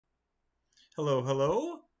Hello,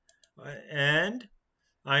 hello. And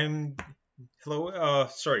I'm hello.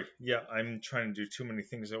 Sorry. Yeah, I'm trying to do too many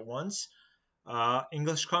things at once.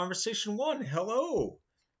 English Conversation 1. Hello.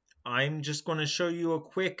 I'm just going to show you a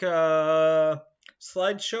quick slideshow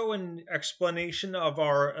and explanation of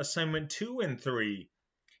our assignment 2 and 3.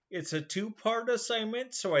 It's a two-part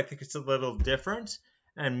assignment, so I think it's a little different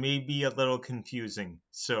and maybe a little confusing.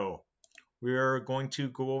 So we're going to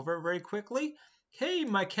go over it very quickly. Hey,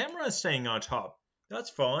 my camera is staying on top. That's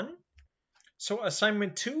fun. So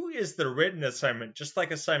assignment 2 is the written assignment, just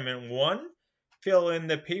like assignment 1. Fill in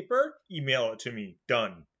the paper, email it to me.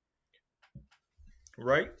 Done.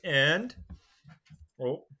 Right? And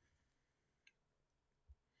oh,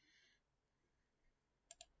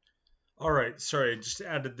 all right. Sorry, I just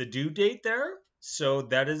added the due date there. So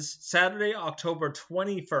that is Saturday, October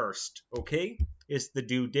 21st. Okay, is the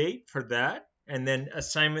due date for that. And then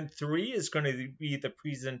assignment 3 is going to be the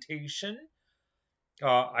presentation.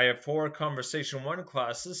 I have 4 conversation 1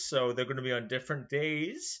 classes, so they're going to be on different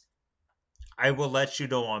days. I will let you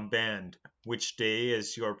know on band which day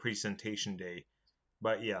is your presentation day.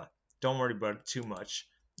 But yeah, don't worry about it too much.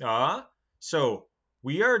 So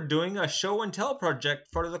we are doing a show and tell project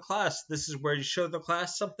for the class. This is where you show the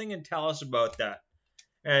class something and tell us about that.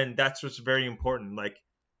 And that's what's very important.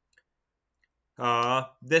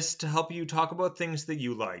 This to help you talk about things that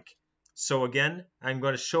you like. So again, I'm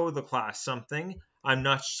going to show the class something. I'm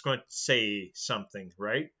not just going to say something,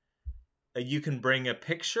 right? You can bring a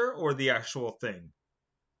picture or the actual thing.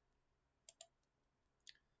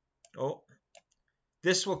 Oh,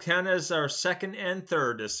 this will count as our second and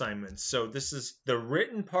third assignments. So this is the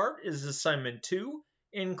written part is assignment 2.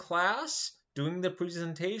 In class, doing the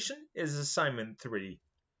presentation is assignment 3.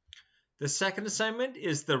 The second assignment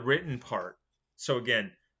is the written part. So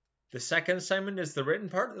again, the second assignment is the written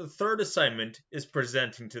part. The third assignment is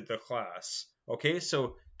presenting to the class. Okay,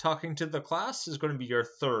 so talking to the class is going to be your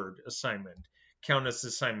third assignment. Count as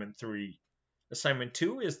assignment 3. Assignment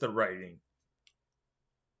 2 is the writing.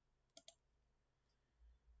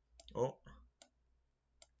 Oh,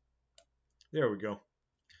 there we go.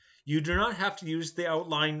 You do not have to use the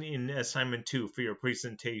outline in assignment 2 for your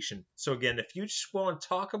presentation. So again, if you just want to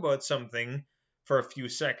talk about something for a few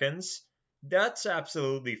seconds, that's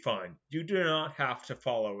absolutely fine. You do not have to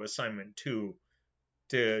follow assignment 2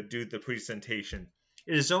 to do the presentation.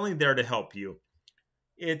 It is only there to help you.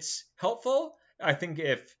 It's helpful. I think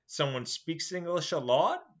if someone speaks English a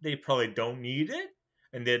lot, they probably don't need it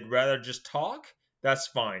and they'd rather just talk. That's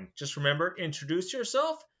fine. Just remember, introduce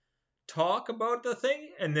yourself, talk about the thing,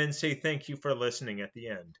 and then say thank you for listening at the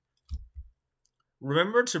end.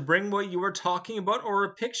 Remember to bring what you were talking about or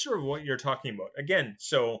a picture of what you're talking about. Again,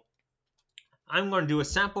 so I'm going to do a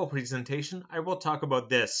sample presentation. I will talk about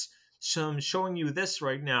this. So I'm showing you this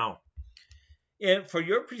right now. And for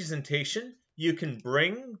your presentation, you can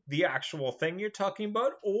bring the actual thing you're talking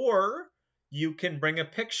about, or you can bring a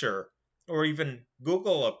picture, or even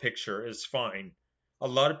Google a picture is fine. A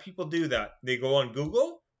lot of people do that. They go on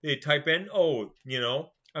Google, they type in, I'm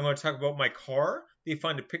going to talk about my car. They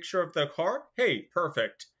find a picture of the car. Hey,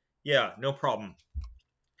 perfect. Yeah, no problem.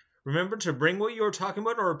 Remember to bring what you're talking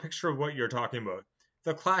about or a picture of what you're talking about.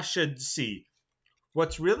 The class should see.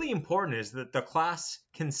 What's really important is that the class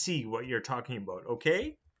can see what you're talking about,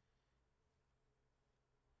 okay?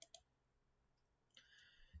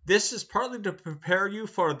 This is partly to prepare you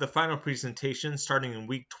for the final presentation starting in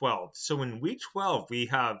week 12. So in week 12, we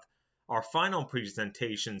have our final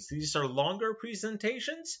presentations. These are longer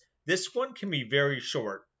presentations. This one can be very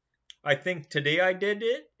short. I think today I did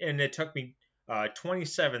it and it took me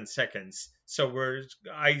 27 seconds. So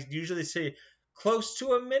I usually say close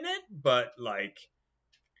to a minute, but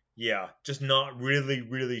just not really,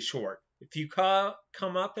 really short. If you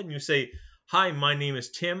come up and you say, hi, my name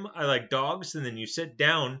is Tim, I like dogs, and then you sit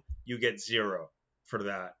down, you get 0 for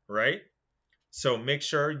that, right? So make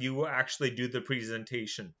sure you actually do the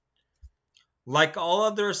presentation. Like all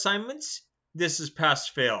other assignments, this is pass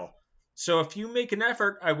fail. So if you make an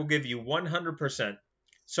effort, I will give you 100%.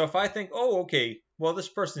 So if I think, okay, well, this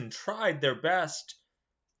person tried their best,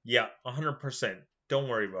 100%. Don't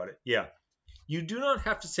worry about it. Yeah. You do not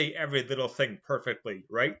have to say every little thing perfectly,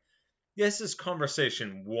 right? This is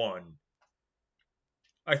conversation 1.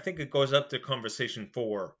 I think it goes up to conversation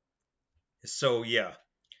 4. So yeah,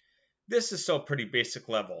 this is still pretty basic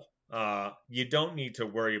level. You don't need to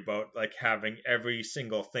worry about having every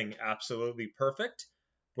single thing absolutely perfect.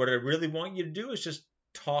 What I really want you to do is just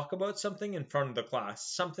talk about something in front of the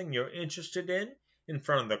class, something you're interested in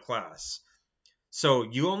front of the class. So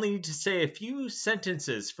you only need to say a few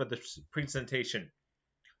sentences for the presentation.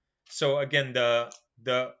 So again, the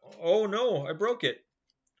Oh no, I broke it.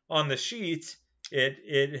 On the sheet,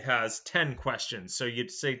 it has 10 questions. So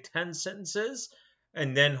you'd say 10 sentences,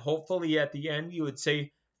 and then hopefully at the end you would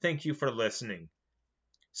say, thank you for listening.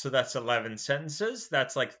 So that's 11 sentences.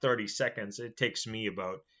 That's like 30 seconds. It takes me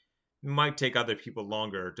about. It might take other people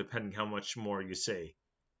longer, depending how much more you say.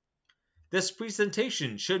 This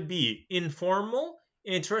presentation should be informal,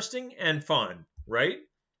 interesting, and fun, right?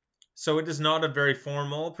 So it is not a very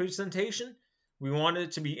formal presentation. We want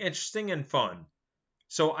it to be interesting and fun.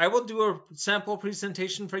 So I will do a sample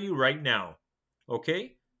presentation for you right now.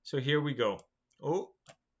 Okay? So here we go. Oh,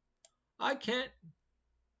 I can't.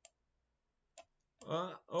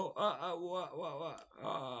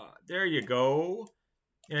 There you go.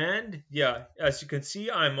 And yeah, as you can see,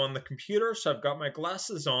 I'm on the computer, so I've got my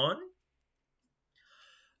glasses on.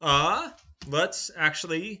 Let's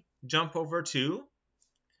actually jump over to.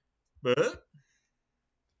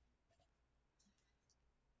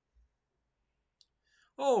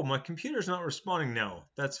 Oh, my computer's not responding now.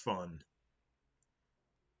 That's fun.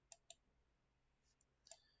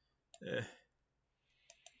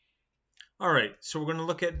 All right, so we're going to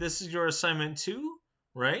look at this is your assignment 2,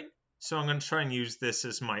 right? So I'm going to try and use this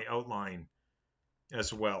as my outline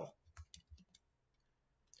as well.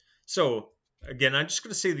 So again, I'm just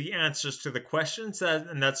going to say the answers to the questions,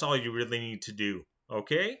 and that's all you really need to do.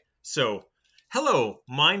 Okay? So, hello,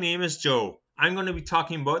 my name is Joe. I'm going to be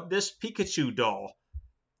talking about this Pikachu doll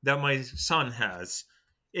that my son has.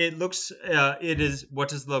 It looks, what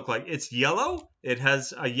does it look like? It's yellow. It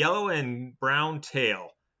has a yellow and brown tail.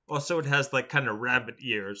 Also, it has like kind of rabbit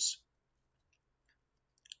ears.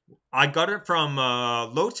 I got it from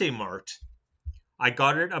Lotte Mart. I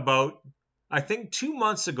got it about, I think, 2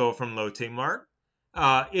 months ago from Lotte Mart.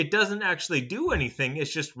 It doesn't actually do anything.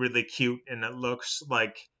 It's just really cute, and it looks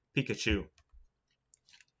like Pikachu.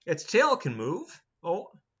 Its tail can move.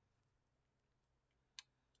 Oh.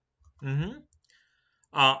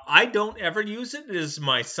 I don't ever use it. It is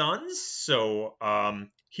my son's, so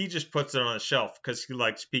he just puts it on the shelf because he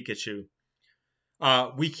likes Pikachu.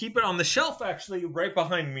 We keep it on the shelf, actually, right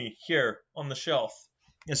behind me here on the shelf.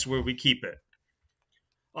 Is where we keep it.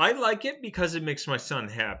 I like it because it makes my son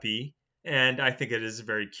happy, and I think it is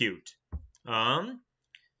very cute.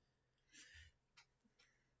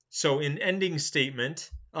 So in ending statement,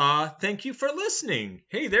 thank you for listening.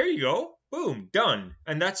 Hey, there you go. Boom, done.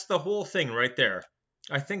 And that's the whole thing right there.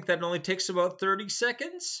 I think that only takes about 30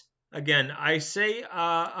 seconds. Again, I say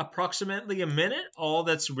approximately a minute. All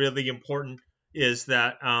that's really important is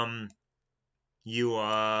that you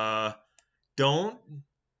don't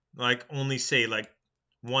like only say like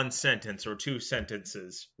one sentence or 2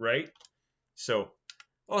 sentences, right? So,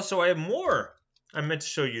 also I have more. I meant to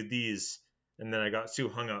show you these, and then I got too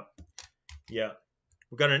hung up. Yeah,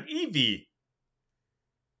 we got an Eevee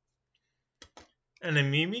and a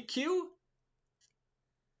Mimikyu.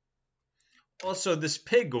 Also, this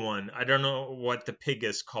pig one. I don't know what the pig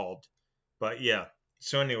is called, but yeah.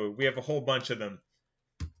 So anyway, we have a whole bunch of them.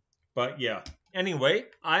 But yeah. Anyway,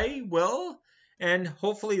 I will, and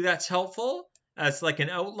hopefully that's helpful as like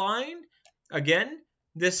an outline. Again,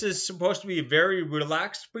 this is supposed to be a very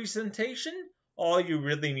relaxed presentation. All you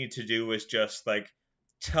really need to do is just like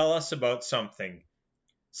tell us about something.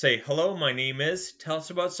 Say, hello, my name is, tell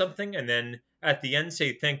us about something, and then at the end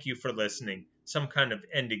say thank you for listening. Some kind of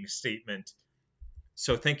ending statement.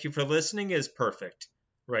 So thank you for listening is perfect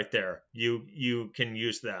right there. You can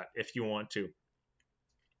use that if you want to.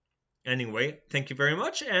 Anyway, thank you very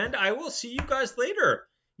much, and I will see you guys later.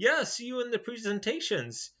 Yeah, see you in the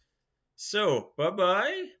presentations. So,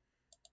 bye-bye.